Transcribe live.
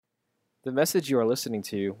The message you are listening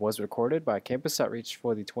to was recorded by Campus Outreach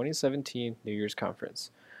for the 2017 New Year's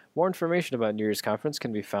Conference. More information about New Year's Conference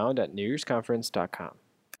can be found at newyearsconference.com.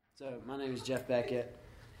 So my name is Jeff Beckett.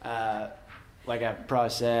 Like I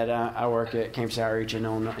probably said, I work at Campus Outreach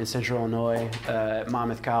in Central Illinois at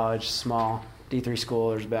Monmouth College, small D3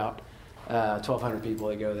 school. There's about 1,200 people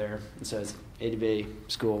that go there. And so it's A to B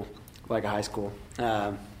school, like a high school.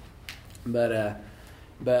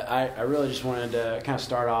 But I really just wanted to kind of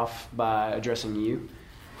start off by addressing you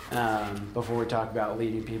before we talk about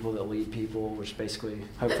leading people that lead people, which basically,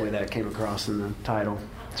 hopefully that came across in the title.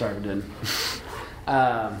 Sorry if it didn't.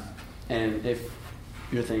 And if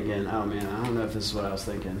you're thinking, oh man, I don't know if this is what I was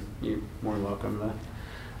thinking, you're more than welcome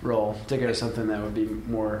to go to something that would be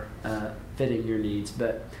more fitting your needs.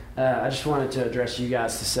 But I just wanted to address you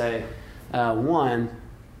guys to say, one,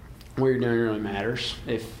 what you're doing really matters.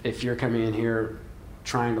 If you're coming in here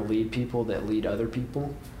trying to lead people that lead other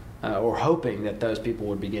people, or hoping that those people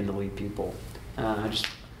would begin to lead people,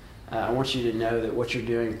 I want you to know that what you're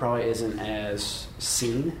doing probably isn't as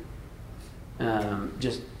seen.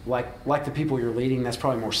 Just like the people you're leading, that's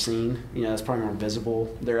probably more seen. That's probably more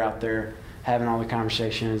visible. They're out there having all the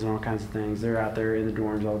conversations and all kinds of things. They're out there in the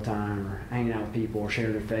dorms all the time, or hanging out with people, or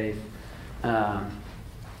sharing their faith.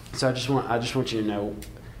 So I just want you to know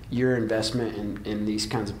your investment in these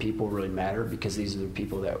kinds of people really matter, because these are the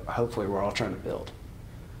people that hopefully we're all trying to build.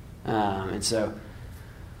 But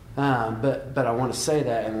I want to say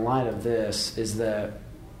that in light of this is that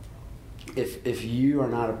if you are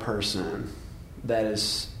not a person that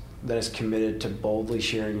is committed to boldly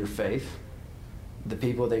sharing your faith, the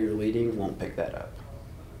people that you're leading won't pick that up.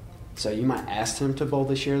 So you might ask them to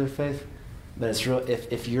boldly share their faith, but it's real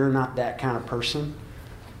if you're not that kind of person.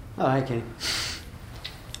 Oh, hey, Kenny.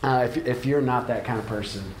 If you're not that kind of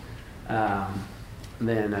person,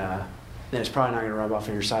 then it's probably not going to rub off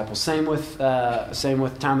on your disciples. Same with time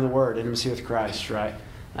of the Word, intimacy with Christ, right?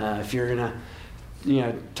 If you're going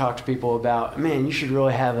to talk to people about, man, you should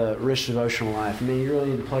really have a rich devotional life. You really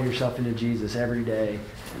need to plug yourself into Jesus every day.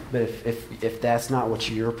 But if that's not what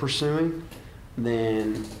you're pursuing,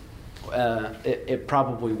 then it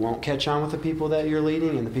probably won't catch on with the people that you're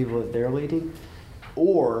leading and the people that they're leading.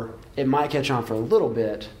 Or it might catch on for a little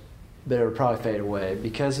bit, but it'll probably fade away,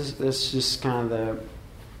 because it's just kind of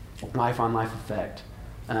the life-on-life effect.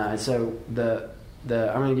 And so I'm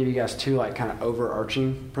going to give you guys two kind of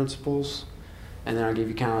overarching principles, and then I'll give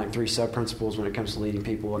you kind of like three sub-principles when it comes to leading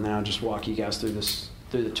people, and then I'll just walk you guys through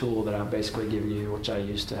the tool that I've basically given you, which I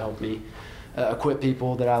use to help me equip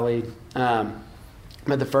people that I lead.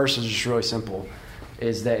 But the first is just really simple,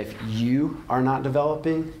 is that if you are not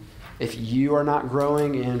developing, if you are not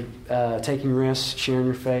growing and taking risks, sharing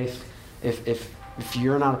your faith, if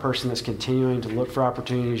you're not a person that's continuing to look for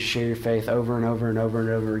opportunities to share your faith over and over and over and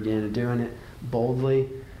over again, and doing it boldly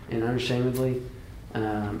and unashamedly,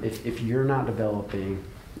 if you're not developing,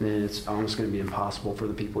 then it's almost going to be impossible for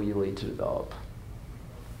the people you lead to develop.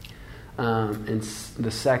 And the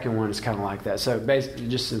second one is kind of like that. So basically,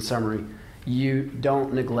 just in summary, you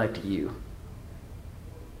don't neglect you.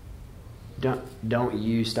 Don't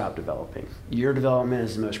you stop developing. Your development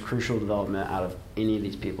is the most crucial development out of any of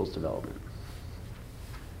these people's development.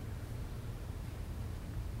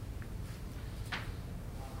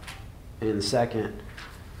 And the second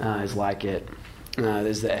is like it.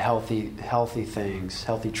 Is that healthy things,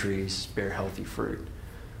 healthy trees bear healthy fruit.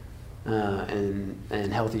 And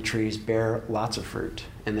healthy trees bear lots of fruit.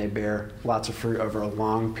 And they bear lots of fruit over a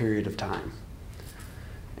long period of time.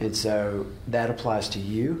 And so that applies to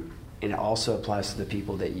you, and it also applies to the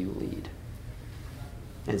people that you lead.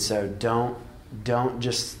 And so don't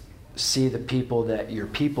just see the people that your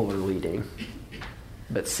people are leading,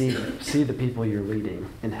 but see the people you're leading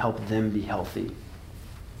and help them be healthy.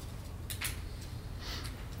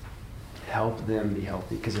 Help them be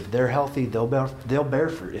healthy, because if they're healthy, they'll bear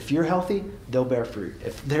fruit. If you're healthy, they'll bear fruit.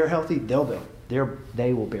 If they're healthy,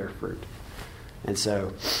 they will bear fruit. And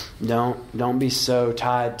so don't be so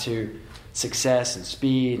tied to success and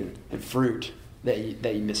speed and fruit that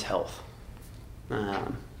you miss health.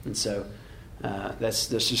 And so that's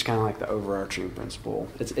just kind of like the overarching principle.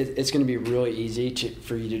 It's going to be really easy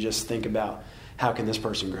for you to just think about, how can this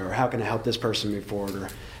person grow, or how can I help this person move forward, or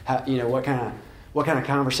how, what kind of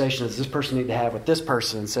conversation does this person need to have with this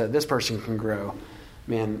person so this person can grow.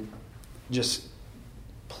 Man, just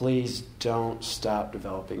please don't stop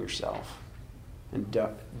developing yourself, and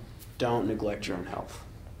don't neglect your own health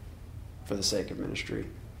for the sake of ministry,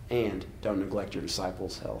 and don't neglect your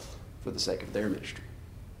disciples' health for the sake of their ministry.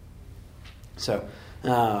 So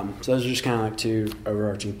those are just kind of like two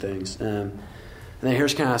overarching things. And then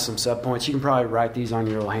here's kind of some subpoints. You can probably write these on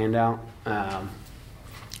your little handout.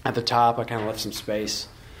 At the top, I kind of left some space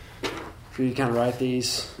for you to kind of write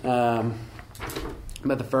these.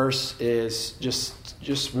 But the first is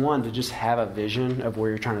just one, to just have a vision of where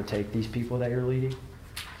you're trying to take these people that you're leading.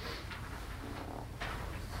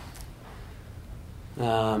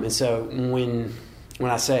 And so when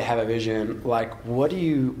I say have a vision, like what are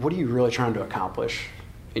you really trying to accomplish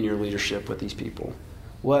in your leadership with these people?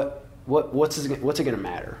 What's it going to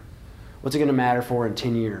matter? What's it going to matter for in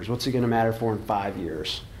 10 years? What's it going to matter for in 5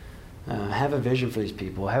 years? Have a vision for these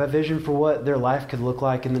people. Have a vision for what their life could look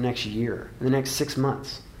like in the next year, in the next 6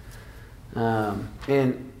 months.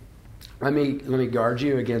 And let me guard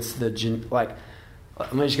you against let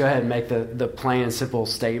me just go ahead and make the plain and simple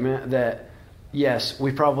statement that, yes,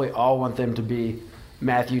 we probably all want them to be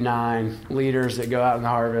Matthew 9 leaders that go out in the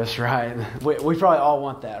harvest, right? We probably all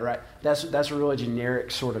want that, right? That's a really generic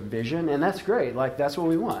sort of vision, and that's great. Like, that's what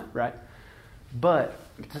we want, right? But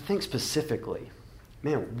to think specifically,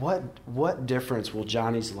 man, what difference will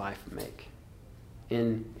Johnny's life make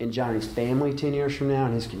in Johnny's family 10 years from now,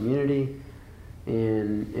 in his community,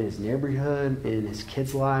 in his neighborhood, in his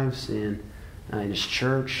kids' lives, in his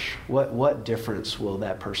church? What difference will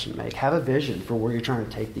that person make? Have a vision for where you're trying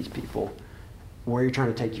to take these people, where you're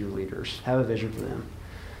trying to take your leaders. Have a vision for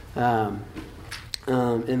them.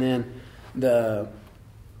 And then the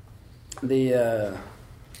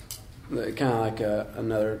kind of like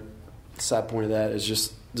another side point of that is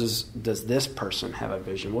just, does this person have a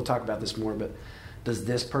vision? We'll talk about this more, but does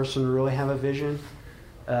this person really have a vision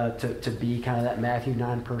to be kind of that Matthew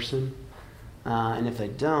 9 person? And if they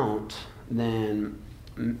don't, then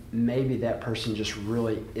maybe that person just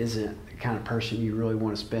really isn't the kind of person you really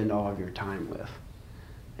want to spend all of your time with.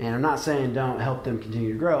 And I'm not saying don't help them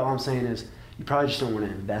continue to grow. All I'm saying is you probably just don't want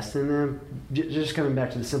to invest in them. Just coming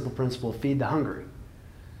back to the simple principle of feed the hungry.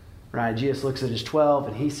 Right? Jesus looks at his 12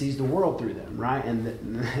 and he sees the world through them, right? And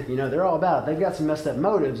they're all about it. They've got some messed up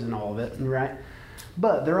motives in all of it, right?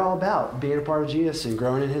 But they're all about being a part of Jesus and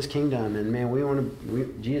growing in his kingdom. And man, we want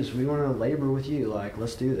to labor with you. Like,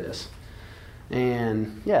 let's do this.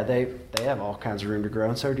 And yeah, they have all kinds of room to grow,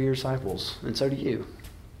 and so do your disciples, and so do you.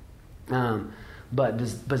 But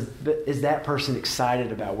is that person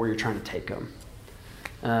excited about where you're trying to take them?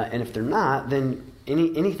 And if they're not, then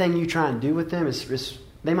anything you try and do with them is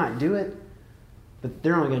they might do it, but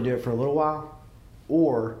they're only going to do it for a little while,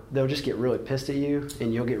 or they'll just get really pissed at you,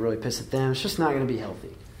 and you'll get really pissed at them. It's just not going to be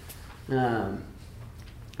healthy. And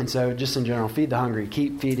so, just in general, feed the hungry.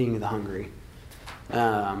 Keep feeding the hungry.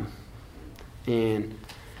 That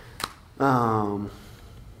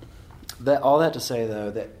all that to say,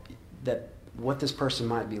 though, that what this person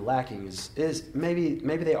might be lacking is maybe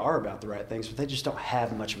they are about the right things, but they just don't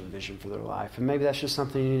have much of a vision for their life. And maybe that's just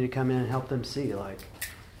something you need to come in and help them see. Like,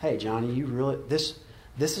 hey, Johnny, you really this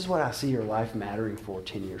is what I see your life mattering for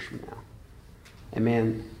 10 years from now. And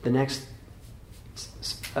man, the next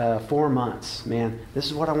 4 months, man, this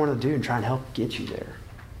is what I want to do and try and help get you there.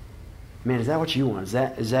 Man, is that what you want? Is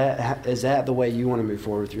that the way you want to move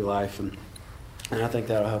forward with your life? And I think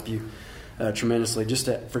that'll help you tremendously, just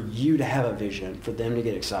for you to have a vision, for them to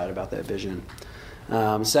get excited about that vision.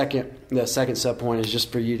 The second sub point is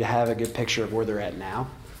just for you to have a good picture of where they're at now.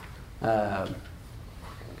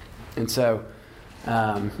 And so,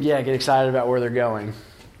 get excited about where they're going,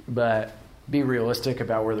 but be realistic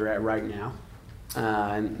about where they're at right now.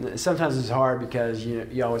 And sometimes it's hard because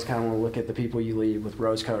you always kind of want to look at the people you lead with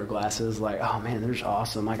rose-colored glasses, like, oh man, they're just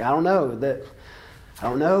awesome. Like, I don't know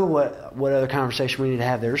what other conversation we need to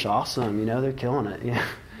have. They're just awesome, they're killing it.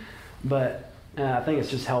 But I think it's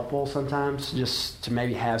just helpful sometimes just to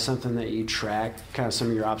maybe have something that you track, kind of some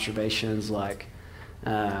of your observations, like,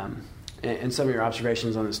 and some of your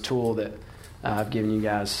observations on this tool that I've given you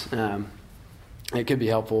guys. It could be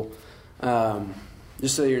helpful.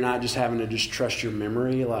 Just so you're not just having to just trust your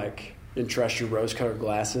memory, and trust your rose-colored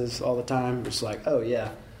glasses all the time. It's like, oh yeah,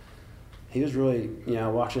 he was really, I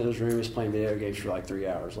walked into this room, he was playing video games for 3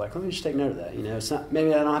 hours. Like, let me just take note of that. It's not,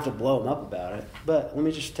 maybe I don't have to blow him up about it, but let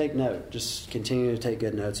me just take note. Just continue to take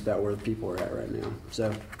good notes about where the people are at right now.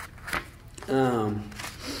 So,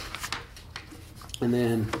 and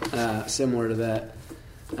then similar to that,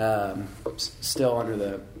 still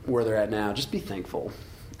under where they're at now, just be thankful.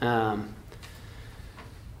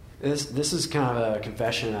 This is kind of a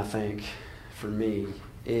confession, I think, for me,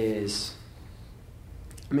 is,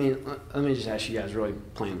 let me just ask you guys really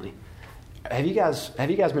plainly. Have you guys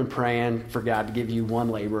been praying for God to give you one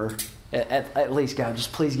laborer? At least, God,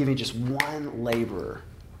 just please give me just one laborer.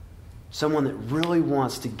 Someone that really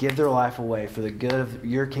wants to give their life away for the good of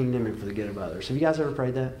your kingdom and for the good of others. Have you guys ever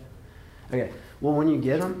prayed that? Okay. Well, when you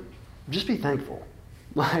get them, just be thankful.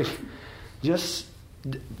 Like, just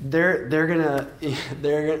there's gonna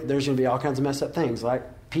be all kinds of messed up things, like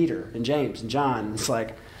Peter and James and John. It's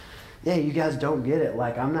like, yeah, you guys don't get it.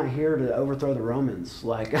 Like, I'm not here to overthrow the Romans.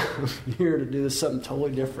 Like, I'm here to do something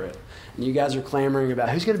totally different. And you guys are clamoring about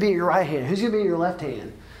who's going to be at your right hand, who's going to be at your left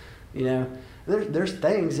hand. You know, there's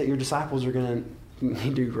things that your disciples are going to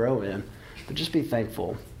need to grow in. But just be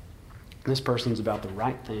thankful. This person's about the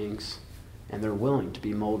right things, and they're willing to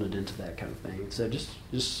be molded into that kind of thing. So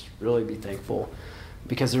just really be thankful,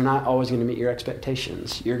 because they're not always going to meet your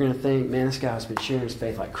expectations. You're going to think, man, this guy's been sharing his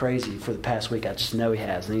faith like crazy for the past week. I just know he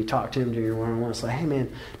has. And you talk to him during your one-on-one. It's like, hey,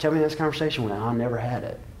 man, tell me how this conversation went. I never had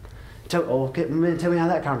it. Tell me how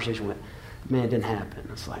that conversation went. Man, it didn't happen.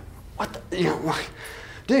 It's like, what the, you know, like,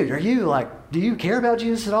 dude, are you like, do you care about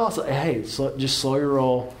Jesus at all? It's like, hey, just slow your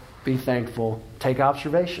roll, be thankful, take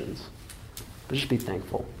observations, but just be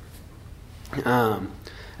thankful. And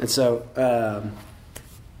so,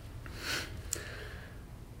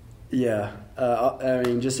 yeah, I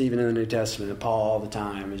mean, just even in the New Testament, Paul all the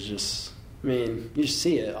time is just, I mean, you just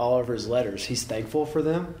see it all over his letters. He's thankful for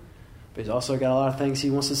them, but he's also got a lot of things he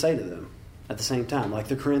wants to say to them at the same time, like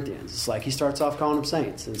the Corinthians. It's like he starts off calling them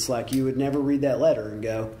saints. It's like you would never read that letter and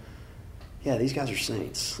go, yeah, these guys are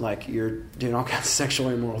saints. Like, you're doing all kinds of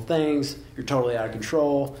sexually immoral things. You're totally out of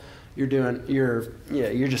control. You're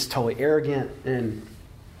just totally arrogant.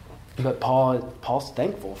 But Paul's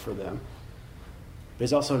thankful for them. But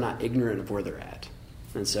he's also not ignorant of where they're at.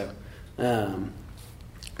 And so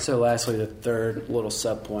lastly, the third little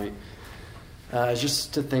sub-point is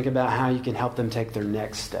just to think about how you can help them take their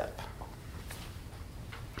next step.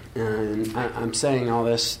 And I'm saying all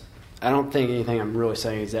this, I don't think anything I'm really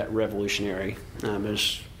saying is that revolutionary.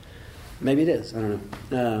 Maybe it is, I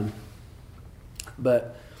don't know.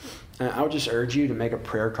 But I would just urge you to make a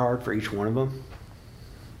prayer card for each one of them.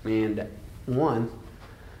 And one,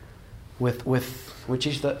 with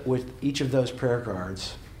each of those prayer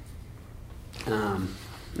cards,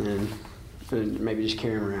 and maybe just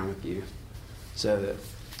carry them around with you, so that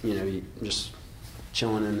you just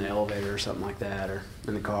chilling in the elevator or something like that, or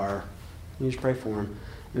in the car, you just pray for them.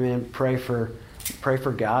 I mean, pray for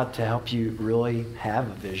God to help you really have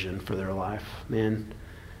a vision for their life. Man,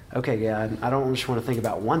 okay, God, I don't just want to think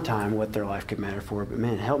about one time what their life could matter for, but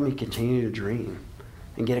man, help me continue to dream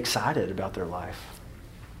and get excited about their life.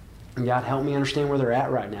 And God, help me understand where they're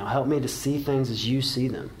at right now. Help me to see things as you see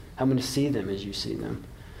them. Help me to see them as you see them.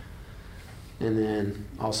 And then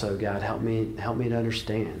also, God, help me to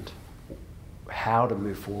understand how to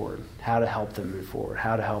move forward, how to help them move forward,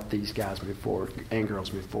 how to help these guys move forward and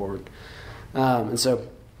girls move forward. And so,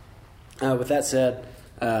 with that said,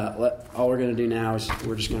 all we're going to do now is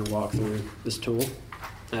we're just going to walk through this tool,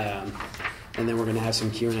 and then we're going to have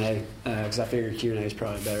some Q&A, because I figure Q&A is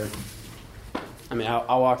probably better. I mean,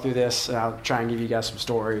 I'll walk through this, and I'll try and give you guys some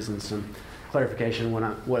stories and some clarification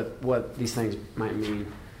what these things might mean.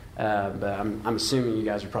 But I'm assuming you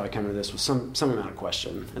guys are probably coming to this with some amount of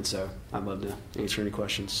question, and so I'd love to answer any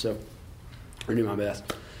questions. So I'll do my best.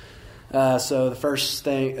 So the first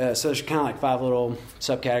thing, so there's kind of like 5 little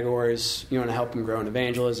subcategories. You want to help them grow in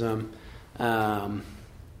evangelism, and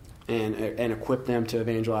equip them to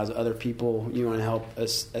evangelize other people. You want to help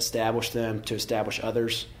establish them to establish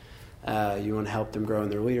others. You want to help them grow in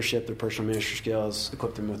their leadership, their personal ministry skills,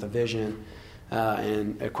 equip them with a vision,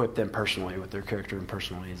 and equip them personally with their character and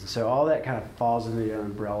personal needs. And so all that kind of falls under the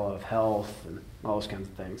umbrella of health and all those kinds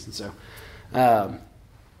of things. And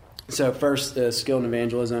so first, skill in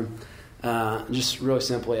evangelism. Just really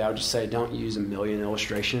simply, I would just say don't use a million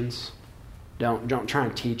illustrations. Don't try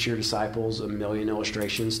and teach your disciples a million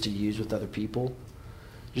illustrations to use with other people.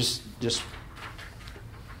 Just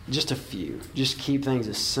a few. Just keep things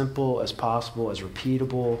as simple as possible, as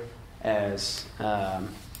repeatable as gosh,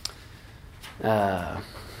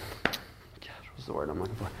 what's the word I'm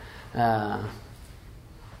looking for?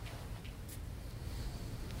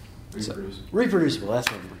 Reproducible.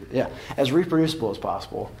 That's what I'm looking for. Yeah, as reproducible as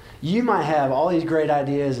possible. You might have all these great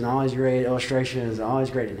ideas and all these great illustrations and all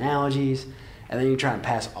these great analogies, and then you try and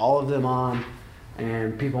pass all of them on,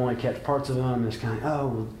 and people only catch parts of them. And it's kind of like, oh,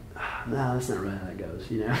 well, no, that's not really how that goes.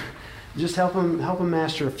 Just help them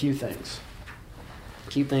master a few things.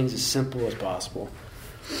 Keep things as simple as possible.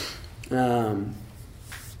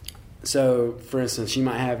 So, for instance, you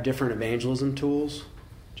might have different evangelism tools.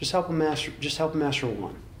 Just help them master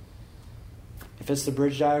one. If it's the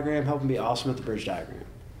bridge diagram, help them be awesome at the bridge diagram.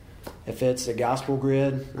 If it's a gospel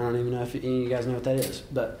grid, I don't even know if any of you guys know what that is,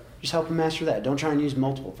 but just help them master that. Don't try and use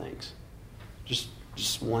multiple things.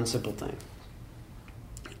 Just one simple thing.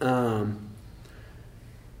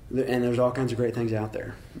 And there's all kinds of great things out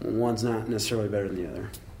there. One's not necessarily better than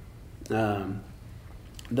the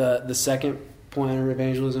other. The second point of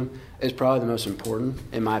evangelism is probably the most important,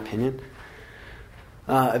 in my opinion.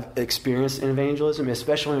 Experience in evangelism,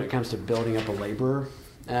 especially when it comes to building up a laborer.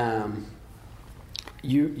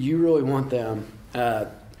 You really want them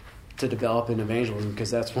to develop in evangelism,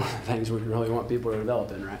 because that's one of the things we really want people to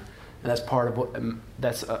develop in, right? And that's part of what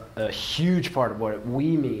that's a huge part of what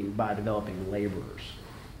we mean by developing laborers,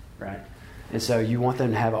 right? And so you want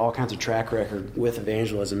them to have all kinds of track record with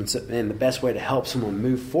evangelism, and the best way to help someone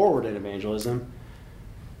move forward in evangelism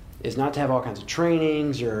is not to have all kinds of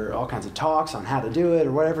trainings or all kinds of talks on how to do it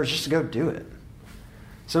or whatever. It's just to go do it.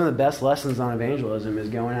 Some of the best lessons on evangelism is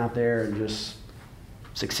going out there and just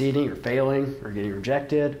succeeding or failing or getting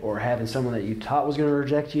rejected, or having someone that you thought was going to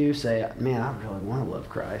reject you say, man, I really want to love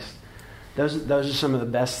Christ. Those are some of the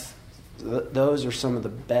best. Those are some of the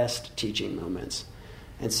best teaching moments.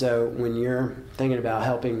 And so when you're thinking about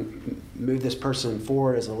helping move this person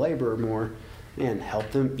forward as a laborer more, man,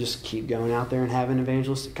 help them just keep going out there and having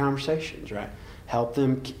evangelistic conversations, right? Help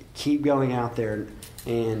them keep going out there.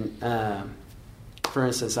 And for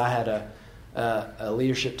instance, I had a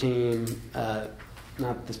leadership team,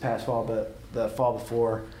 not this past fall, but the fall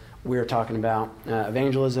before. We were talking about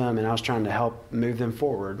evangelism, and I was trying to help move them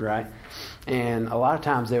forward, right? And a lot of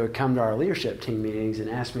times they would come to our leadership team meetings and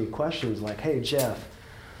ask me questions like, hey, Jeff,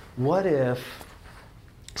 what if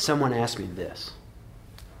someone asked me this?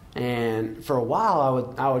 And for a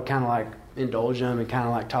while, I would kind of like indulge them and kind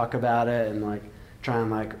of like talk about it and like try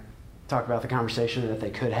and like talk about the conversation that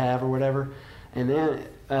they could have or whatever. And then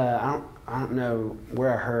I don't know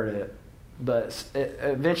where I heard it, but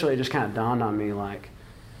eventually it just kind of dawned on me, like,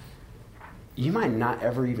 you might not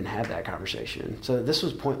ever even have that conversation. So this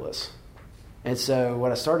was pointless. And so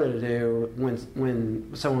what I started to do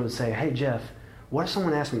when someone would say, hey, Jeff, what if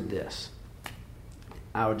someone asked me this?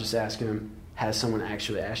 I would just ask them, has someone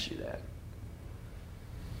actually asked you that?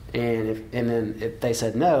 And then if they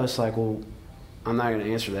said no, it's like, well, I'm not going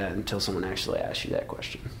to answer that until someone actually asks you that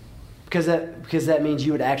question. Because that means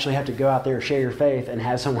you would actually have to go out there and share your faith and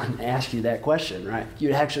have someone ask you that question, right?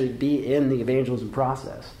 You'd actually be in the evangelism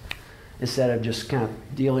process instead of just kind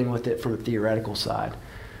of dealing with it from a theoretical side.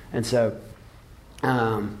 And so,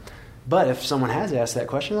 but if someone has asked that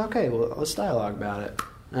question, okay, well, let's dialogue about it.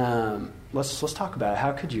 Let's talk about it.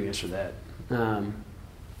 How could you answer that?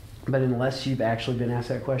 But unless you've actually been asked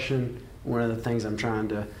that question, one of the things I'm trying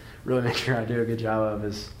to really make sure I do a good job of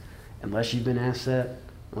is, unless you've been asked that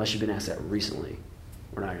recently,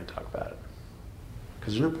 we're not going to talk about it.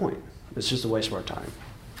 Because there's no point. It's just a waste of our time.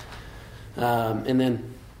 And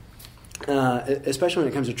then, especially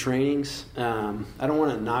when it comes to trainings, I don't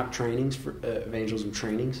want to knock trainings for evangelism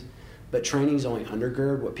trainings, but trainings only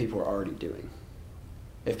undergird what people are already doing.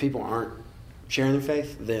 If people aren't sharing their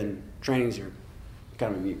faith, then trainings are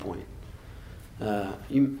kind of a moot point.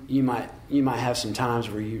 You might have some times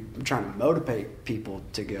where you're trying to motivate people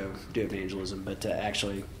to go do evangelism, but to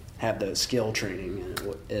actually have the skill training,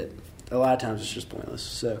 and a lot of times it's just pointless.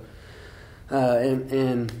 So,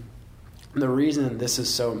 and the reason this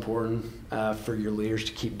is so important for your leaders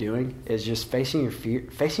to keep doing is just facing your fear.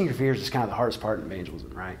 Facing your fears is kind of the hardest part in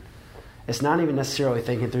evangelism, right? It's not even necessarily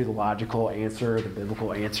thinking through the logical answer, the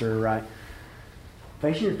biblical answer, right?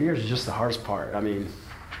 Facing your fears is just the hardest part. I mean,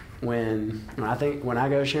 when I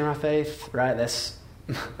go share my faith, right?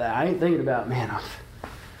 I ain't thinking about, man,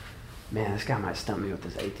 this guy might stump me with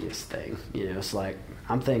this atheist thing. You know, it's like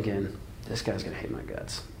I'm thinking this guy's gonna hate my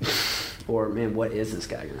guts, or man, what is this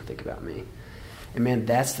guy gonna think about me? And man,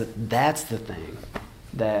 that's the thing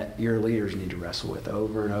that your leaders need to wrestle with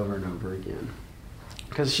over and over and over again,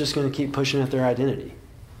 because it's just going to keep pushing at their identity.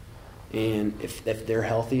 And if they're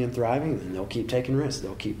healthy and thriving, then they'll keep taking risks.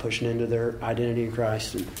 They'll keep pushing into their identity in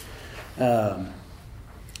Christ. And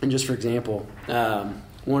just for example,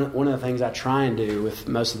 one of the things I try and do with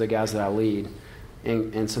most of the guys that I lead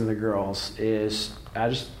and some of the girls is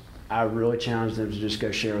I really challenge them to just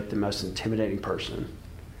go share with the most intimidating person.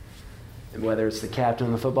 And whether it's the captain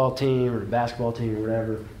of the football team or the basketball team or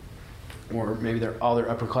whatever, or maybe they're all their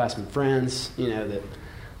upperclassmen friends, you know,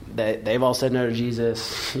 that they've all said no to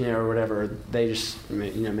Jesus, you know, or whatever. They just, you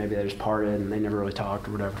know, maybe they just parted and they never really talked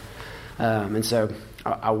or whatever. And so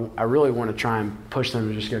I really want to try and push them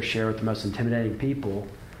to just go share with the most intimidating people,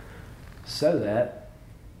 so that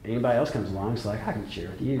anybody else comes along, it's like, I can share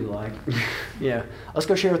with you. Like, yeah, let's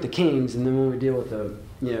go share with the kings, and then when we deal with the,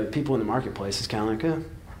 you know, people in the marketplace, it's kind of like,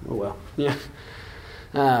 oh well, yeah.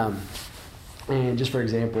 And just for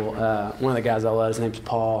example, one of the guys I love, his name's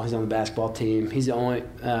Paul. He's on the basketball team. He's the only,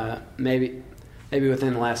 maybe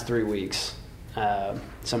within the last 3 weeks,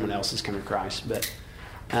 someone else is coming to Christ. But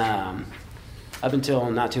up until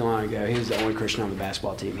not too long ago, he was the only Christian on the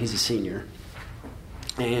basketball team. He's a senior.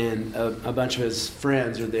 And a bunch of his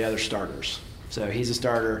friends are the other starters. So he's a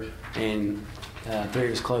starter, and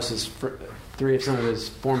three of some of his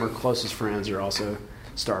former closest friends are also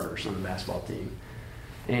starters on the basketball team.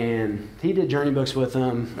 And he did journey books with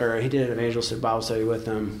them, or he did an evangelistic Bible study with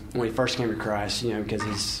them when he first came to Christ, because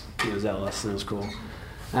he's zealous and it was cool.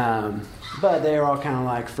 But they were all kind of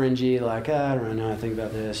like fringy, like, I don't really know how to think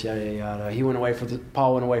about this, yada, yada, yada.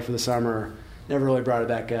 Paul went away for the summer, never really brought it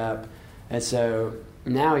back up. And so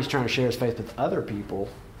now he's trying to share his faith with other people,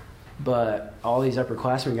 but all these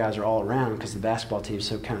upperclassmen guys are all around because the basketball team is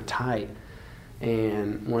so kind of tight.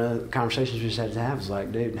 And one of the conversations we just had to have was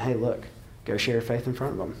like, dude, hey, look, go share your faith in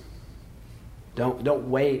front of them. Don't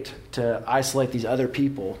wait to isolate these other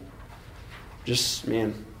people. Just,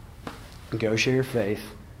 go share your faith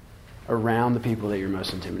around the people that you're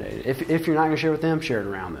most intimidated. If you're not going to share with them, share it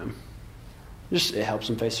around them. It helps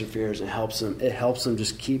them face their fears. It helps them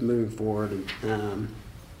just keep moving forward.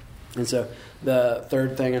 And so the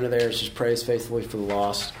third thing under there is just praise faithfully for the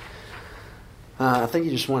lost. I think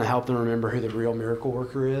you just want to help them remember who the real miracle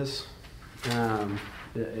worker is.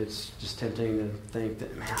 It's just tempting to think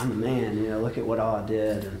that, man, I'm the man. Look at what all I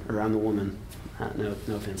did, or I'm the woman. No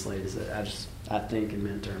offense, ladies. I think in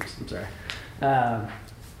men terms. I'm sorry.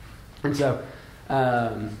 And so,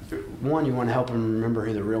 one, you want to help them remember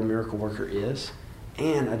who the real miracle worker is.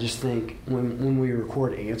 And I just think when we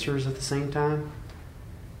record answers at the same time,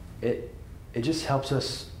 it just helps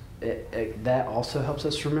us. That also helps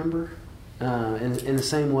us remember. In the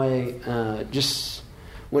same way, just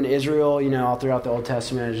when Israel, all throughout the Old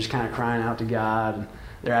Testament, is just kind of crying out to God, and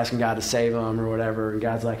they're asking God to save them or whatever, and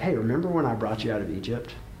God's like, hey, remember when I brought you out of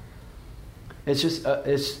Egypt? It's just,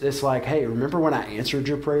 it's like, hey, remember when I answered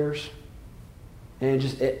your prayers? And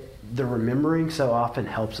the remembering so often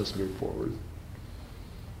helps us move forward.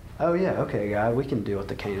 Oh yeah, okay, God, we can deal with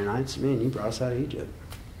the Canaanites. Man, you brought us out of Egypt.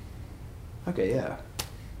 Okay, yeah,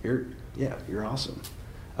 you're awesome.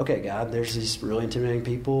 Okay, God, there's these really intimidating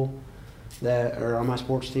people that are on my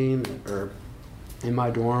sports team or in my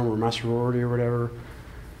dorm or my sorority or whatever.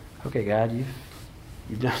 Okay, God,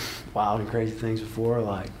 you've done wild and crazy things before.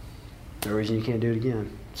 Like, no reason you can't do it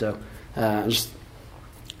again. So, just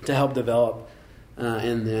to help develop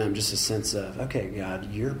in them just a sense of, okay,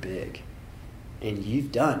 God, you're big, and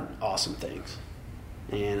you've done awesome things,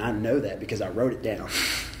 and I know that because I wrote it down.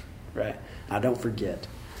 Right? I don't forget.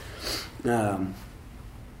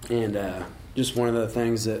 Just one of the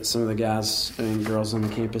things that some of the guys and girls on the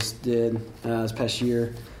campus did this past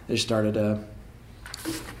year, they started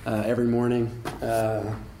every morning.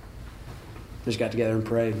 They just got together and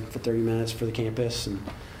prayed for 30 minutes for the campus and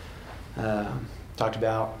talked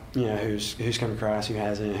about who's come to Christ, who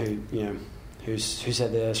hasn't, who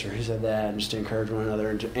said this or who said that, and just to encourage one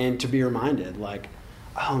another and to be reminded, like,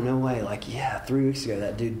 oh no way, like 3 weeks ago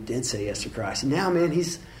that dude did say yes to Christ, and now man he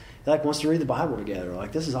wants to read the Bible together.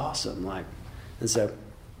 Like, this is awesome. And so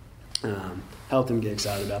help them get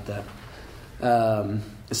excited about that.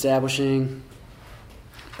 Establishing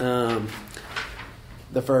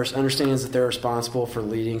the first understands that they're responsible for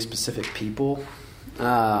leading specific people.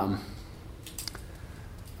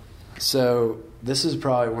 So this is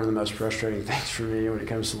probably one of the most frustrating things for me when it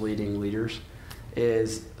comes to leading leaders.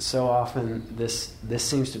 Is so often this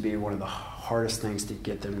seems to be one of the hardest things to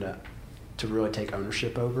get them to really take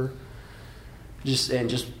ownership over. You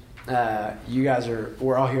guys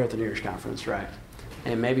we're all here at the New Year's Conference, right?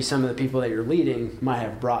 And maybe some of the people that you're leading might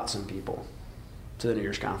have brought some people to the New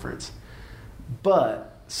Year's Conference.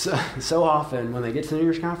 But so often when they get to the New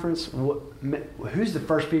Year's Conference, who's the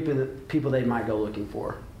first people they might go looking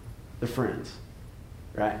for? The friends,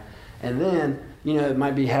 right? And then, it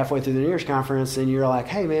might be halfway through the New Year's Conference and you're like,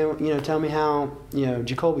 hey man, tell me how,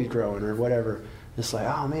 Jacoby's growing or whatever. It's like,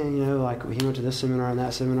 oh man, he went to this seminar and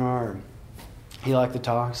that seminar. And he liked the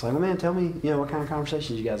talk. It's like, well man, tell me, what kind of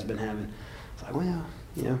conversations you guys have been having. It's like, well,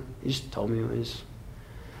 he just told me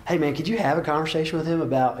hey man, could you have a conversation with him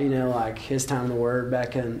about, his time in the Word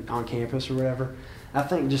back on campus or whatever? I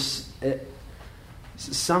think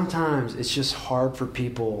sometimes it's just hard for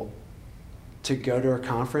people to go to a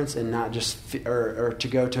conference and not just, or to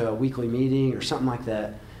go to a weekly meeting or something like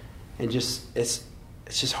that, and it's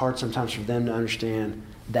just hard sometimes for them to understand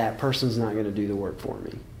that person's not going to do the work for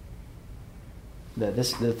me. That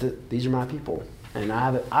these are my people, and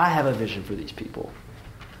I have a vision for these people.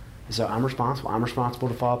 So I'm responsible. I'm responsible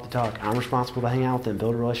to follow up the talk. I'm responsible to hang out with them,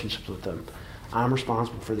 build relationships with them. I'm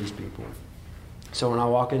responsible for these people. So when I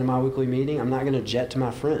walk into my weekly meeting, I'm not going to jet to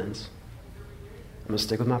my friends. I'm going to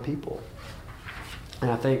stick with my people.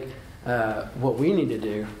 And I think what we need to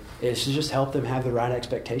do is to just help them have the right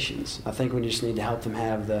expectations. I think we just need to help them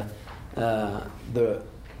have the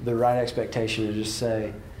right expectation to just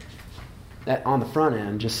say that on the front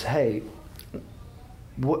end, just hey,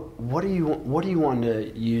 what do you want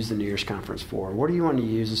to use the New Year's conference for? What do you want to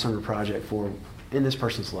use the summer project for in this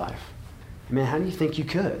person's life? I mean, how do you think you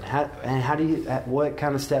could? What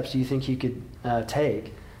kind of steps do you think you could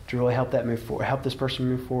take to really help that move forward, help this person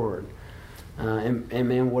move forward? And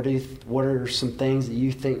man, what are some things that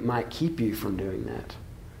you think might keep you from doing that?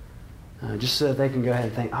 Just so that they can go ahead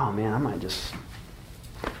and think, oh man, I might just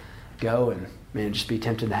go and just be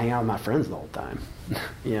tempted to hang out with my friends the whole time,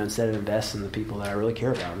 instead of invest in the people that I really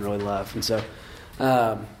care about and really love. And so,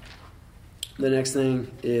 the next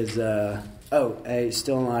thing is,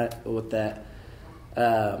 still in line with that.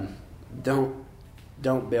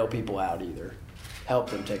 Don't bail people out either. Help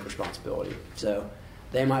them take responsibility. So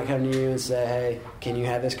they might come to you and say, hey, can you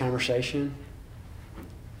have this conversation?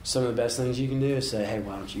 Some of the best things you can do is say, hey,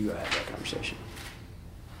 why don't you go have that conversation?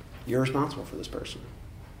 You're responsible for this person.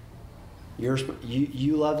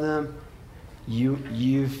 You love them.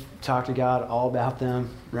 You've talked to God all about them,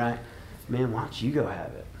 right? Man, why don't you go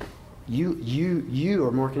have it? You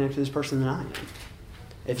are more connected to this person than I am.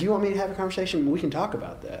 If you want me to have a conversation, we can talk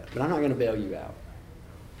about that. But I'm not going to bail you out.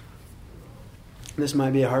 This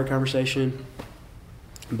might be a hard conversation,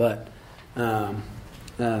 but man,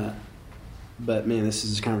 this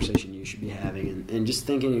is a conversation you should be having. And just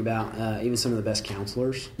thinking about even some of the best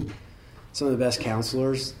counselors. Some of the best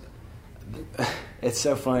counselors, it's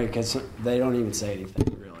so funny because they don't even say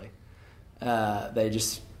anything, really. They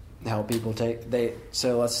just help people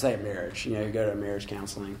so let's say a marriage. You go to a marriage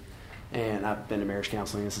counseling, and I've been to marriage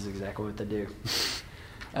counseling. This is exactly what they do.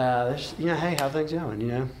 Hey, how things going?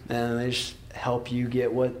 And they just help you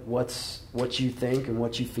get what you think and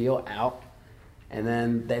what you feel out, and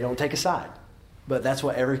then they don't take a side. But that's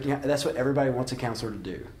what everybody wants a counselor to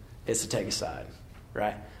do, is to take a side,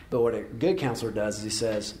 right? But what a good counselor does is he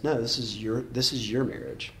says, no, this is your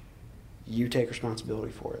marriage. You take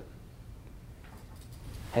responsibility for it.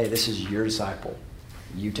 Hey, this is your disciple.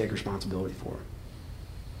 You take responsibility for it.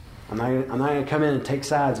 I'm not going to come in and take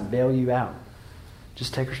sides and bail you out.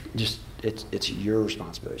 It's your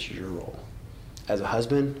responsibility. It's your role. As a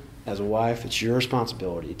husband, as a wife, it's your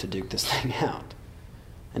responsibility to duke this thing out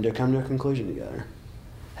and to come to a conclusion together.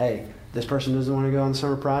 Hey, this person doesn't want to go on the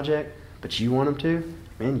summer project, but you want them to.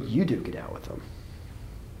 Man, you duke it out with them.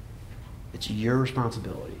 It's your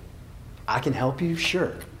responsibility. I can help you,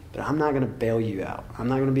 sure, but I'm not going to bail you out. I'm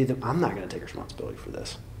not going to take responsibility for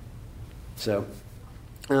this. So,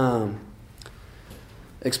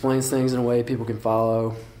 explains things in a way people can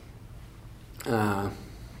follow. Do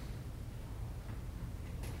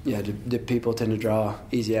people tend to draw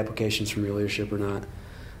easy applications from your leadership or not?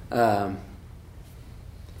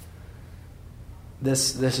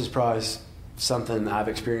 This is probably something I've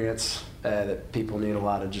experienced that people need a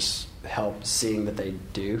lot of just help seeing that they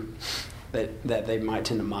do, that they might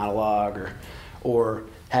tend to monologue or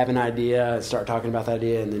have an idea and start talking about the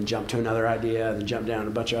idea and then jump to another idea and then jump down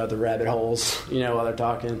a bunch of other rabbit holes, while they're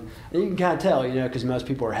talking. And you can kind of tell, because most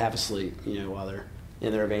people are half asleep, while they're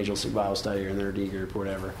in their evangelistic Bible study or in their D group or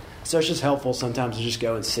whatever. So it's just helpful sometimes to just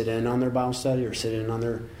go and sit in on their Bible study or sit in on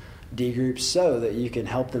their D group so that you can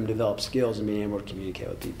help them develop skills in being able to communicate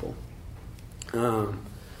with people.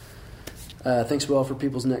 Thanks, Will, for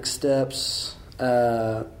people's next steps.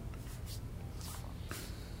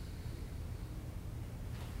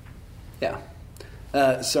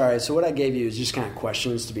 Sorry, so what I gave you is just kind of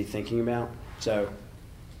questions to be thinking about. So,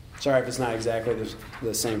 sorry if it's not exactly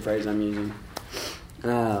the same phrase I'm using.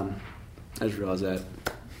 I just realized that.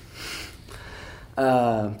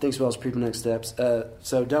 Thanks, Will, for people's next steps.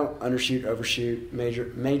 So don't undershoot, overshoot.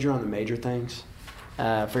 Major on the major things.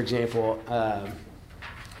 For example,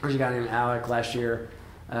 there's a guy named Alec last year.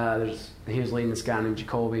 He was leading this guy named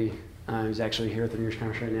Jacoby. Who's actually here at the New Year's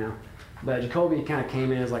Conference right now. But Jacoby kind of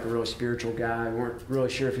came in as like a really spiritual guy. We weren't really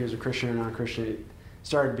sure if he was a Christian or not a Christian. It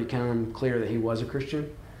started to become clear that he was a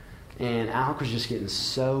Christian. And Alec was just getting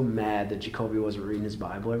so mad that Jacoby wasn't reading his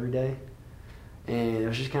Bible every day. And it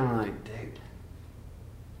was just kind of like, dude,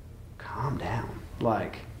 calm down.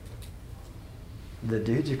 Like, the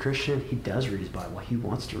dude's a Christian. He does read his Bible. He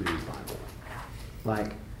wants to read his Bible.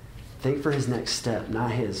 Like, think for his next step,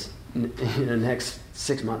 not his next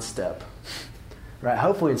 6-month step. Right?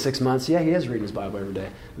 Hopefully in 6 months, he is reading his Bible every day.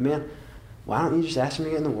 But man, why don't you just ask him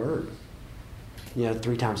to get in the Word?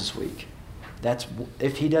 3 times this week.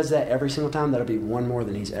 If he does that every single time, that'll be one more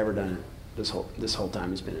than he's ever done it this whole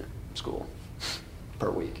time he's been in school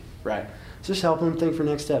per week. Right? So just helping him think for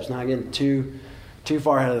next steps, not getting too too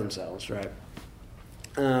far ahead of themselves, right?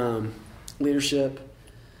 Leadership,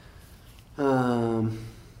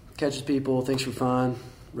 catches people, thinks for fun,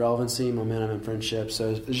 relevancy, momentum, and friendship. So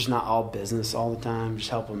it's just not all business all the time. Just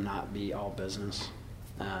help them not be all business.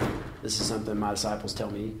 This is something my disciples tell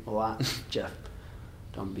me a lot. Jeff,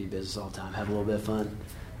 don't be business all the time. Have a little bit of fun.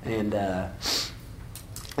 And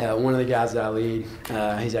one of the guys that I lead,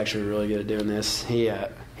 he's actually really good at doing this. He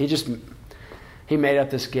made up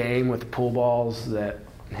this game with the pool balls that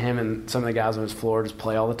him and some of the guys on his floor just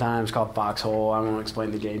play all the time. It's called Foxhole. I don't want to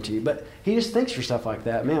explain the game to you, but he just thinks for stuff like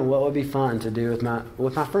that. Man, what would be fun to do with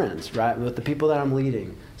my friends, right? With the people that I'm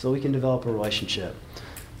leading, so we can develop a relationship.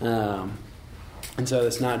 And so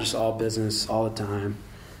it's not just all business all the time.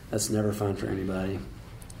 That's never fun for anybody.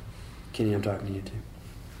 Kenny, I'm talking to you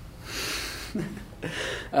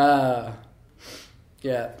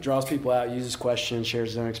too. Draws people out, uses questions, shares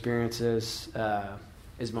his own experiences,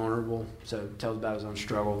 is vulnerable, so tells about his own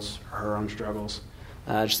struggles, her own struggles.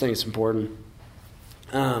 I just think it's important,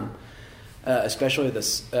 especially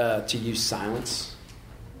this to use silence.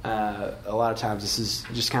 A lot of times this is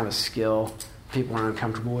just kind of a skill people are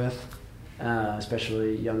uncomfortable with,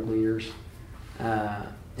 especially young leaders. And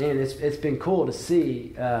it's been cool to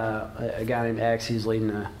see a guy named X. He's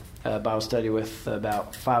leading a Bible study with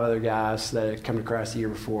about 5 other guys that had come to Christ the year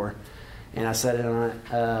before. And I sat in on it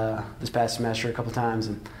this past semester a couple times,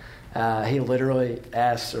 and he literally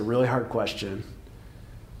asked a really hard question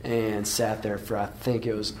and sat there for, I think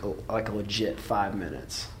it was like a legit 5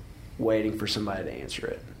 minutes, waiting for somebody to answer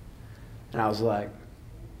it. And I was like,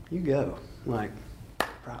 you go. Like,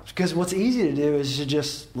 props. Because what's easy to do is to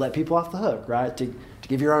just let people off the hook, right? To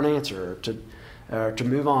give your own answer, or to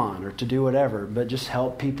move on, or to do whatever. But just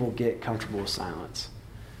help people get comfortable with silence.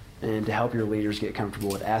 And to help your leaders get comfortable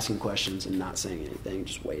with asking questions and not saying anything,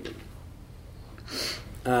 just waiting.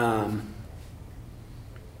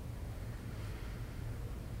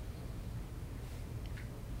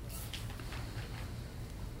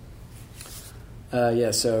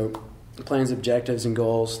 So plans, objectives, and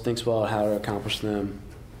goals, thinks well how to accomplish them.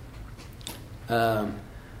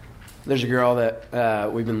 There's a girl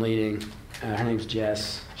that we've been leading. Her name's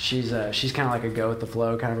Jess. She's kind of like a go with the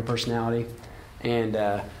flow kind of a personality,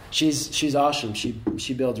 and she's awesome.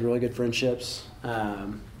 She builds really good friendships.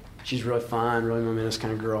 She's really fun, really momentous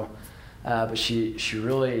kind of girl. But she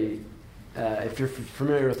really, if you're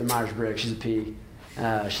familiar with the Myers-Briggs, she's a P.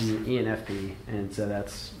 She's an ENFP, and so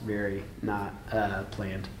that's very not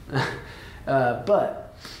planned.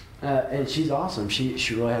 And she's awesome.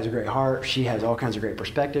 She really has a great heart. She has all kinds of great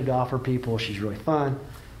perspective to offer people. She's really fun.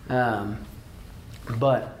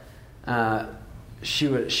 But she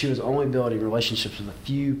was only building relationships with a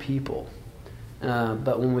few people.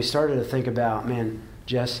 But when we started to think about, man,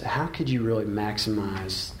 Jess, how could you really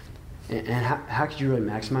maximize, and how could you really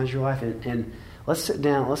maximize your life? And let's sit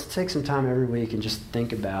down, let's take some time every week and just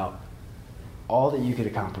think about all that you could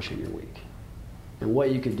accomplish in your week and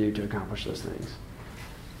what you could do to accomplish those things.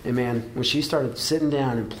 And man, when she started sitting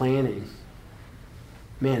down and planning,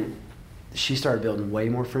 man, she started building way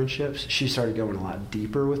more friendships. She started going a lot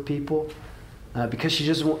deeper with people because she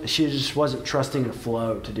just wasn't trusting the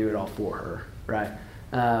flow to do it all for her, right?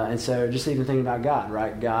 And so just even thinking about God,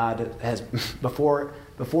 right? God has, before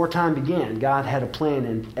time began, God had a plan,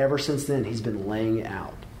 and ever since then, he's been laying it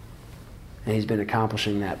out. And he's been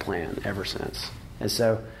accomplishing that plan ever since. And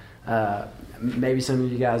so maybe some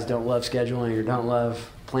of you guys don't love scheduling or don't love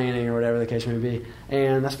planning or whatever the case may be,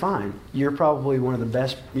 and that's fine. You're probably one of the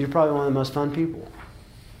most fun people.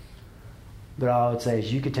 But all I would say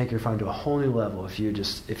is you could take your fun to a whole new level if you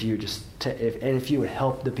would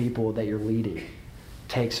help the people that you're leading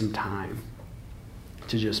take some time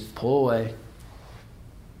to just pull away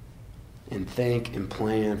and think and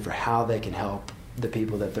plan for how they can help the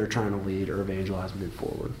people that they're trying to lead or evangelize move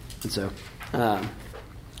forward. And so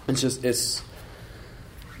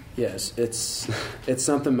it's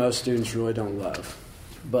something most students really don't love,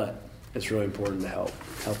 but it's really important to help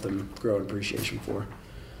them grow an appreciation for.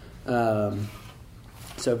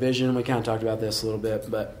 So vision, we kind of talked about this a little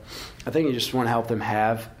bit, but I think you just want to help them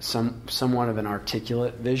have somewhat of an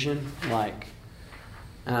articulate vision,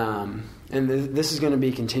 and this is going to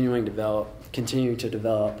be continuing to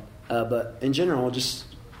develop. But in general, just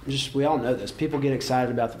we all know this. People get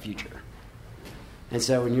excited about the future, and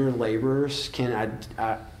so when your laborers can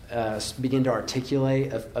begin to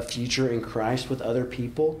articulate a future in Christ with other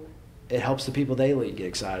people, it helps the people they lead get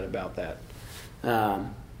excited about that.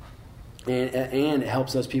 And it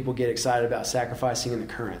helps those people get excited about sacrificing in the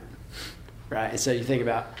current, right? And so you think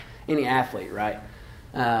about any athlete, right?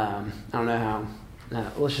 I don't know how.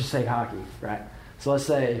 Let's just say hockey, right? So let's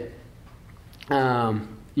say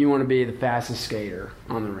You want to be the fastest skater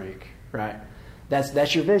on the rink, right?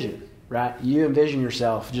 That's your vision, right? You envision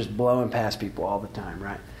yourself just blowing past people all the time,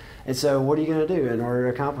 right? And so what are you going to do in order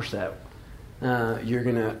to accomplish that? You're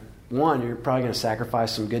probably going to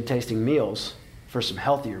sacrifice some good tasting meals for some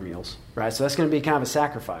healthier meals, right? So that's going to be kind of a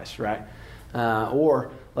sacrifice, right?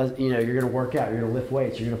 Or you're going to work out, you're going to lift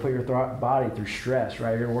weights, you're going to put your body through stress,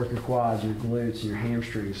 right? You're going to work your quads, your glutes, and your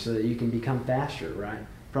hamstrings so that you can become faster, right?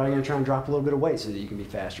 Probably going to try and drop a little bit of weight so that you can be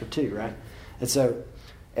faster too, right? And so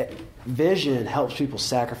vision helps people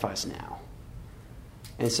sacrifice now.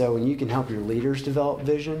 And so when you can help your leaders develop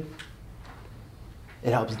vision,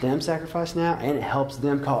 it helps them sacrifice now, and it helps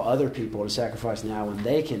them call other people to sacrifice now when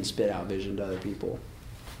they can spit out vision to other people.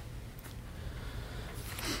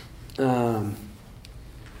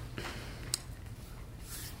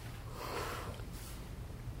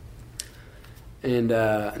 And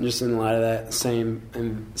just in light of that same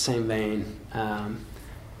vein,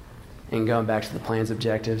 and going back to the plans,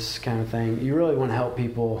 objectives kind of thing, you really want to help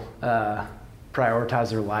people prioritize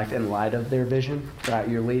their life in light of their vision, right?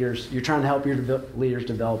 You're trying to help your leaders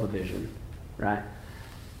develop a vision, right?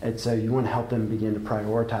 And so you want to help them begin to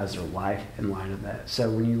prioritize their life in light of that. So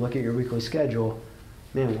when you look at your weekly schedule,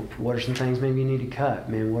 man, what are some things maybe you need to cut?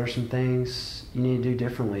 Man, what are some things you need to do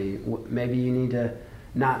differently? Maybe you need to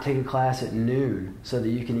not take a class at noon so that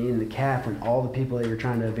you can eat in the calf when all the people that you're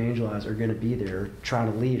trying to evangelize are going to be there, or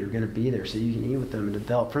trying to lead are going to be there, so you can eat with them and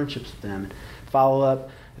develop friendships with them and follow up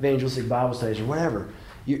evangelistic Bible studies or whatever.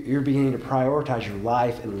 You're beginning to prioritize your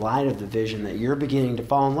life in light of the vision that you're beginning to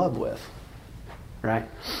fall in love with, right?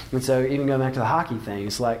 And so even going back to the hockey thing,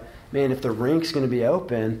 it's like, man, if the rink's going to be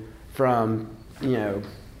open from 8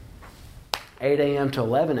 a.m. to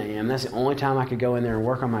 11 a.m., that's the only time I could go in there and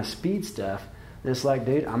work on my speed stuff. And it's like,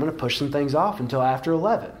 dude, I'm going to push some things off until after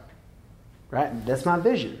 11, right? That's my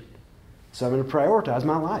vision. So I'm going to prioritize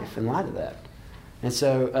my life in light of that. And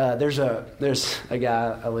so there's a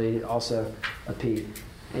guy, a lady, also a Pete,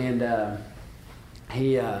 and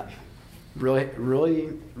he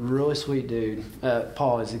really sweet dude.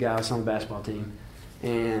 Paul is the guy that's on the basketball team,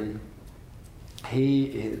 and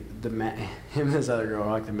him and this other girl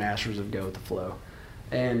are like the masters of go with the flow.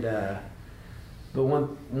 And but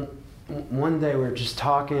one day we were just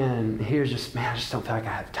talking, and he was just, man, I just don't feel like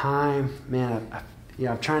I have time. Man,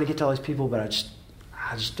 I'm trying to get to all these people, but I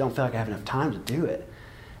just don't feel like I have enough time to do it.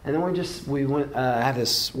 And then we went. I have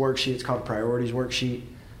this worksheet. It's called a priorities worksheet.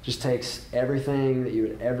 Just takes everything that you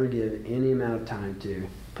would ever give any amount of time to,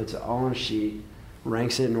 puts it all on a sheet,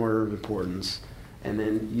 ranks it in order of importance, and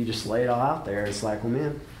then you just lay it all out there. It's like, well,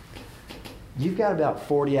 man, you've got about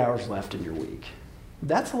 40 hours left in your week.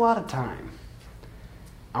 That's a lot of time.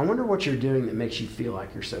 I wonder what you're doing that makes you feel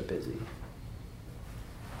like you're so busy.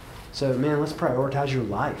 So, man, let's prioritize your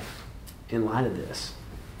life in light of this.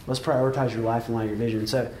 Let's prioritize your life in light of your vision.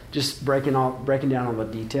 So just breaking down all the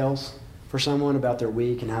details for someone about their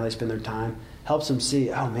week and how they spend their time helps them see,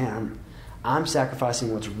 oh, man, I'm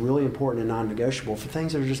sacrificing what's really important and non-negotiable for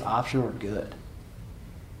things that are just optional or good.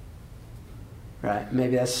 Right?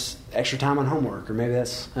 Maybe that's extra time on homework, or maybe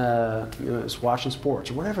that's it's watching sports,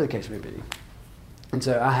 or whatever the case may be. And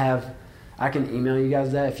so I can email you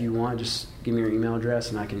guys that if you want. Just give me your email address,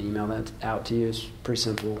 and I can email that out to you. It's pretty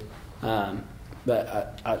simple.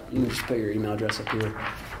 But you can just put your email address up here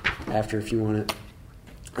after if you want it.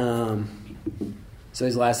 So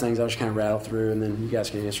these last things I'll just kind of rattle through, and then you guys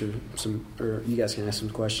can ask some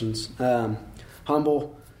questions.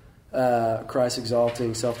 Humble, Christ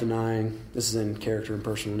exalting, self-denying. This is in character and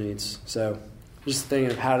personal needs. So just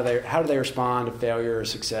thinking of how do they respond to failure or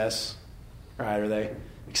success, right? Are they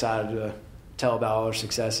excited to tell about all their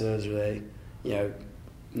successes? Are they,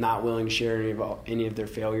 not willing to share any of their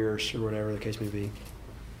failures, or whatever the case may be?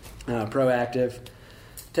 Proactive,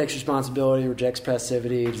 takes responsibility, rejects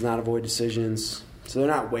passivity, does not avoid decisions. So they're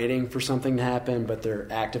not waiting for something to happen, but they're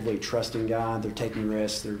actively trusting God. They're taking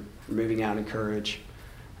risks. They're moving out in courage.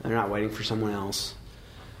 They're not waiting for someone else.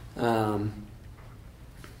 Tied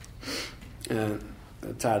to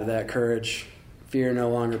that, courage. Fear no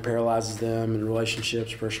longer paralyzes them in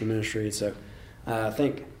relationships, personal ministry. So I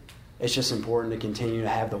think it's just important to continue to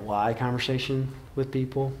have the why conversation with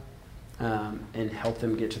people and help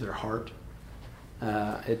them get to their heart.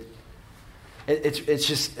 It's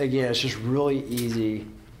just really easy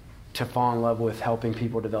to fall in love with helping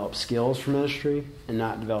people develop skills for ministry and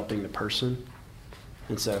not developing the person.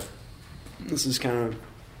 And so this is kind of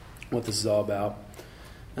what this is all about.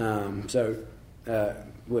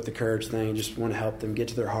 With the courage thing, just want to help them get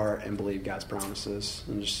to their heart and believe God's promises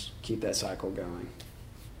and just keep that cycle going.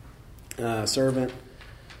 Servant.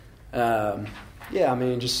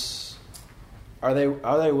 Just are they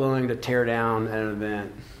willing to tear down an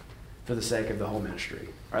event for the sake of the whole ministry?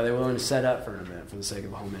 Are they willing to set up for an event for the sake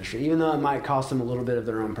of the whole ministry, even though it might cost them a little bit of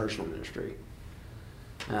their own personal ministry?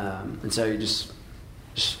 And so you just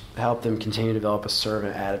help them continue to develop a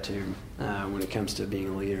servant attitude when it comes to being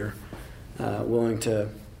a leader, willing to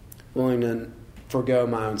forego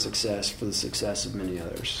my own success for the success of many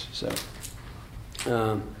others. So,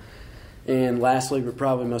 and lastly, but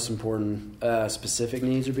probably most important, specific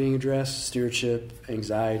needs are being addressed: stewardship,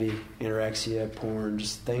 anxiety, anorexia, porn,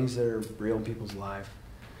 just things that are real in people's life.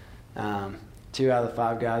 2 out of the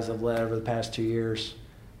 5 guys I've led over the past 2 years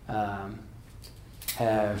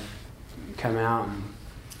have come out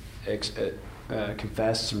and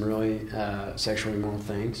confessed some really sexually immoral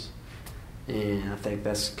things, and I think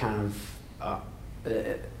that's kind of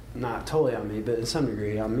not totally on me, but in some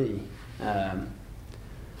degree on me.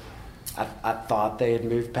 I thought they had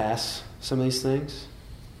moved past some of these things,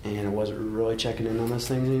 and I wasn't really checking in on those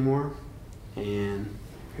things anymore. And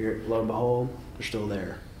here, lo and behold, they're still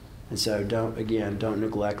there. And so don't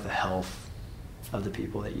neglect the health of the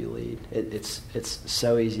people that you lead. It's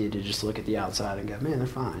so easy to just look at the outside and go, man, they're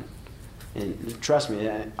fine. And trust me,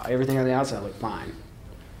 everything on the outside looked fine.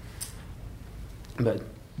 But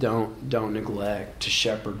don't neglect to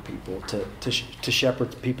shepherd people, to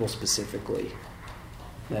shepherd people specifically.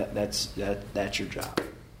 That's your job.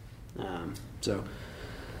 So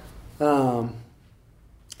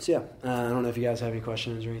yeah, I don't know if you guys have any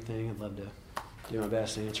questions or anything. I'd love to do my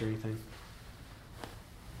best to answer anything.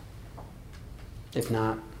 If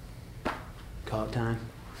not, call it time.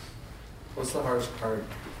 What's the hardest part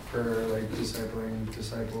for discipling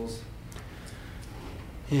disciples?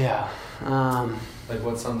 Yeah.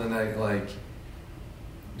 What's something that a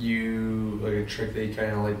trick that you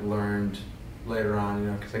kind of learned later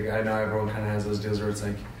on, because I know everyone kind of has those deals where it's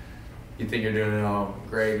you think you're doing it all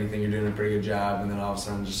great, you think you're doing a pretty good job, and then all of a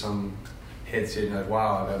sudden just some hits you and you're like,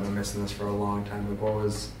 wow, I've been missing this for a long time. What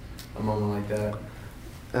was a moment like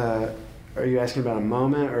that? Are you asking about a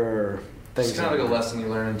moment or things? It's kind of a lesson you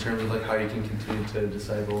learn in terms of how you can continue to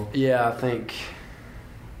disciple. Yeah, I think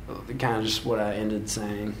kind of just what I ended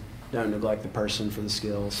saying. Don't neglect the person for the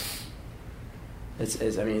skills. It's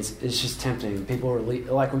just tempting. People are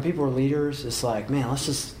when people are leaders, it's man, let's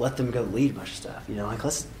just let them go lead a bunch of stuff.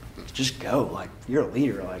 Let's just go. You're a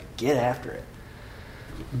leader. Get after it.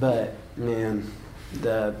 But man,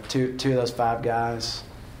 the two of those 5 guys,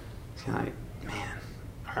 it's kind of man.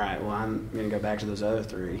 All right, well, I'm gonna go back to those other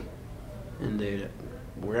 3, and dude,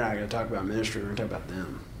 we're not gonna talk about ministry. We're gonna talk about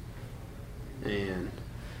them. And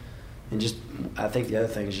just, I think the other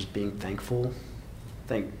thing is just being thankful. I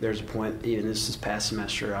think there's a point, even this past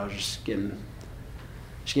semester, I was just getting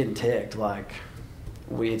ticked.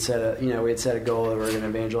 We had set a goal that we were going to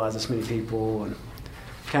evangelize this many people, and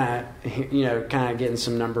kind of getting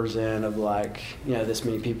some numbers in of this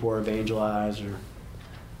many people were evangelized, or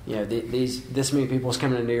this many people is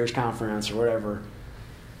coming to New Year's conference or whatever.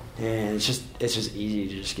 And it's just easy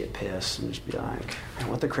to just get pissed and just be like, man,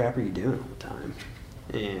 what the crap are you doing all the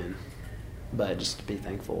time? But just to be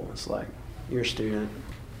thankful. It's you're a student.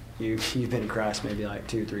 You've been in Christ maybe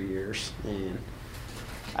 2 or 3 years, and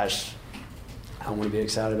I want to be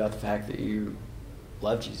excited about the fact that you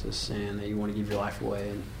love Jesus and that you want to give your life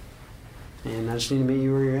away. And I just need to meet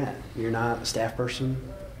you where you're at. You're not a staff person.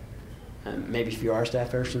 Maybe if you are a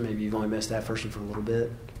staff person, maybe you've only been a staff person for a little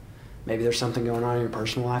bit. Maybe there's something going on in your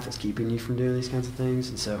personal life that's keeping you from doing these kinds of things.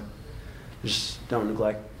 And so just don't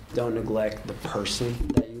neglect the person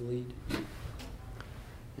that you lead,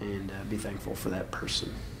 and be thankful for that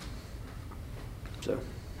person. So,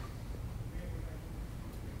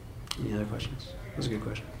 any other questions? That was a good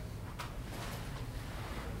question.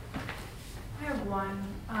 I have one.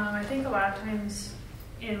 I think a lot of times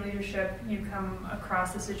in leadership you come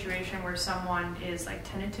across the situation where someone is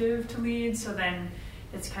tentative to lead, so then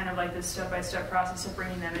it's kind of this step-by-step process of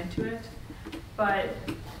bringing them into it. But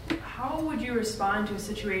how would you respond to a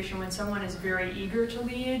situation when someone is very eager to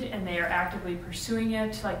lead and they are actively pursuing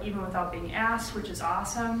it, even without being asked, which is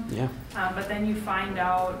awesome? Yeah. But then you find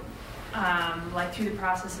out, through the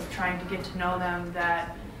process of trying to get to know them,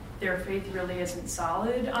 that their faith really isn't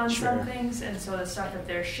solid on some things, and so the stuff that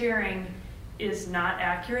they're sharing is not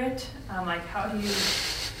accurate. How do you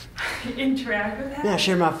interact with that? Yeah, I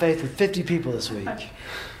shared my faith with 50 people this week.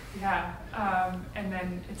 Yeah, and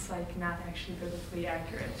then it's not actually biblically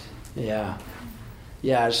accurate. Yeah,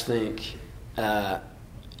 I just think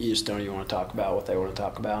you just don't even want to talk about what they want to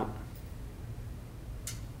talk about.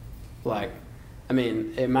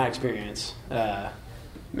 In my experience,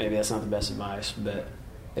 maybe that's not the best advice, but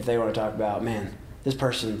if they want to talk about, man, this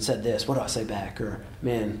person said this, what do I say back? Or,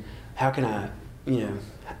 man, how can I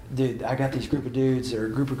dude, I got these group of dudes or a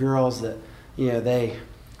group of girls that,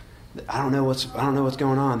 I don't know what's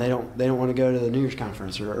going on. They don't want to go to the New Year's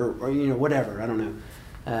conference or whatever. I don't know.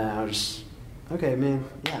 I was just, okay, man.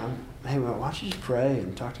 Yeah. Hey, well, why don't you just pray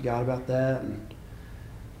and talk to God about that? And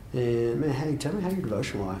man, hey, tell me how your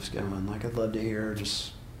devotional life's going. Like, I'd love to hear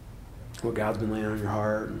just what God's been laying on your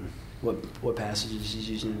heart and what passages He's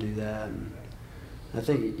using to do that. And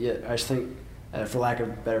I just think, for lack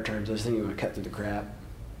of better terms, I just think you want to cut through the crap.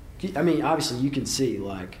 I mean, obviously, you can see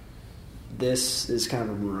like this is kind of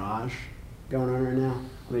a mirage going on right now.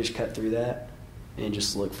 Let me just cut through that and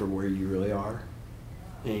just look for where you really are.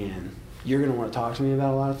 And you're going to want to talk to me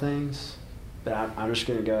about a lot of things, but I'm just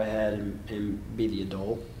going to go ahead and be the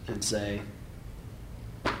adult and say,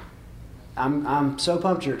 I'm so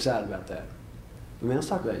pumped you're excited about that. But man, let's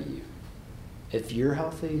talk about you. If you're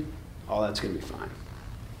healthy, all that's going to be fine.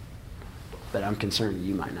 But I'm concerned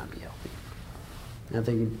you might not be healthy. And I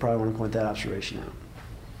think you probably want to point that observation out.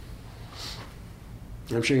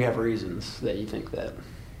 And I'm sure you have reasons that you think that.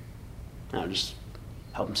 I'll just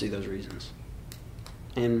help them see those reasons.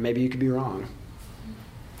 And maybe you could be wrong.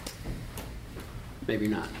 Maybe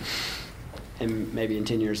not. And maybe in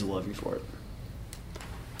 10 years they'll love you for it.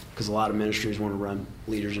 Because a lot of ministries want to run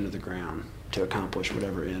leaders into the ground to accomplish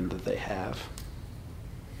whatever end that they have.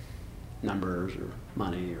 Numbers or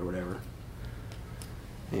money or whatever.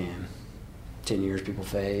 And 10 years people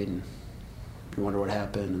fade and you wonder what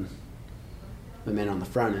happened. But man, on the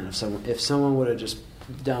front end, if someone would have just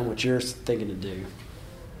done what you're thinking to do,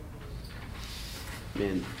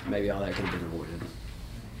 man, maybe all that could have been avoided.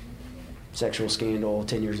 Sexual scandal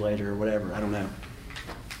 10 years later or whatever, I don't know.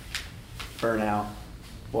 Burnout,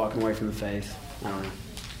 walking away from the faith, I don't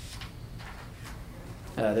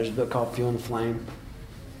know. There's a book called Fueling the Flame.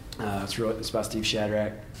 It's about Steve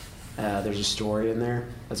Shadrach. There's a story in there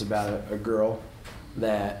that's about a girl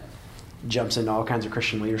that jumps into all kinds of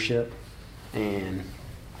Christian leadership and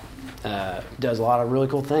does a lot of really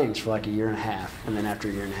cool things for like a year and a half. And then after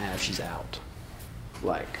a year and a half, she's out.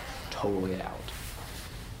 Like, totally out.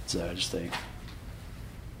 So I just think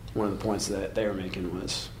one of the points that they were making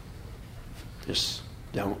was just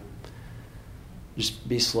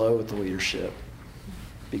be slow with the leadership.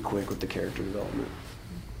 Be quick with the character development.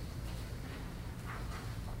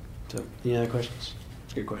 So, any other questions?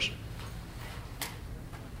 It's a good question.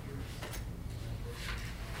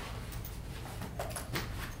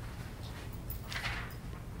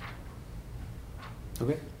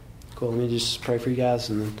 Okay, cool. Let me just pray for you guys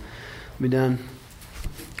and then we'll be done.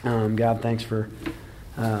 God, thanks for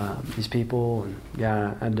these people. And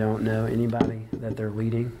God, I don't know anybody that they're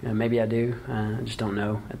leading. Maybe I do. I just don't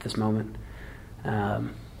know at this moment.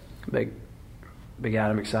 But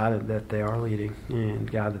God, I'm excited that they are leading,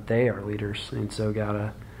 and God, that they are leaders. And so,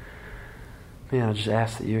 God, I just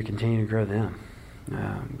ask that you would continue to grow them.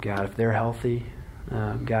 God, if they're healthy,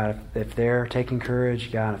 God, if they're taking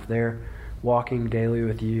courage, God, if they're walking daily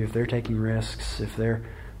with you, if they're taking risks, if they're,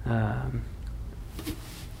 God,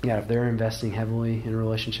 if they're investing heavily in a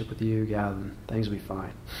relationship with you, God, then things will be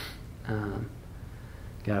fine. God,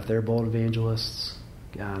 if they're bold evangelists,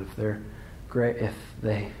 God, if they're great, if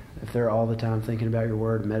they're all the time thinking about your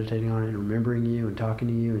word, meditating on it, and remembering you, and talking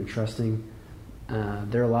to you, and trusting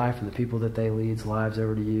their life and the people that they lead's lives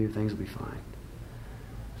over to you, things will be fine.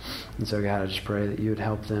 And so, God, I just pray that you would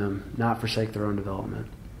help them not forsake their own development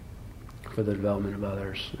for the development of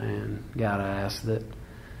others. And God, I ask that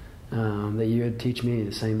that you would teach me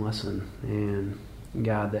the same lesson. And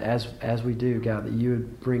God, that as we do, God, that you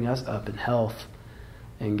would bring us up in health.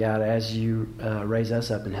 And God, as you raise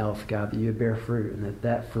us up in health, God, that you would bear fruit, and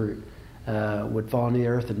that fruit would fall on the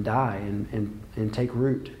earth and die and take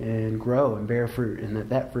root and grow and bear fruit, and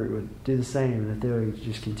that fruit would do the same, and that they would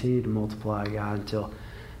just continue to multiply, God, until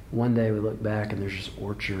one day we look back and there's just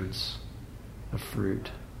orchards of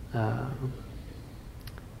fruit. And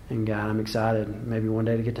God, I'm excited maybe one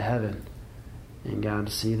day to get to heaven, and God,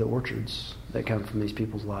 to see the orchards that come from these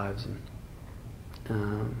people's lives.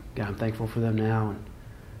 And God, I'm thankful for them now.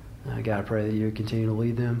 And God, I pray that you would continue to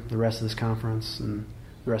lead them the rest of this conference and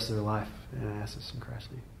the rest of their life. And I ask this in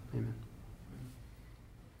Christ's name. Amen.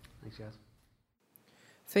 Thanks, guys.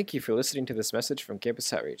 Thank you for listening to this message from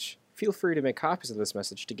Campus Outreach. Feel free to make copies of this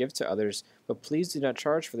message to give to others, but please do not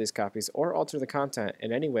charge for these copies or alter the content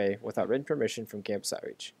in any way without written permission from Campus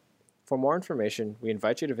Outreach. For more information, we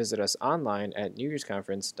invite you to visit us online at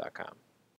newyearsconference.com.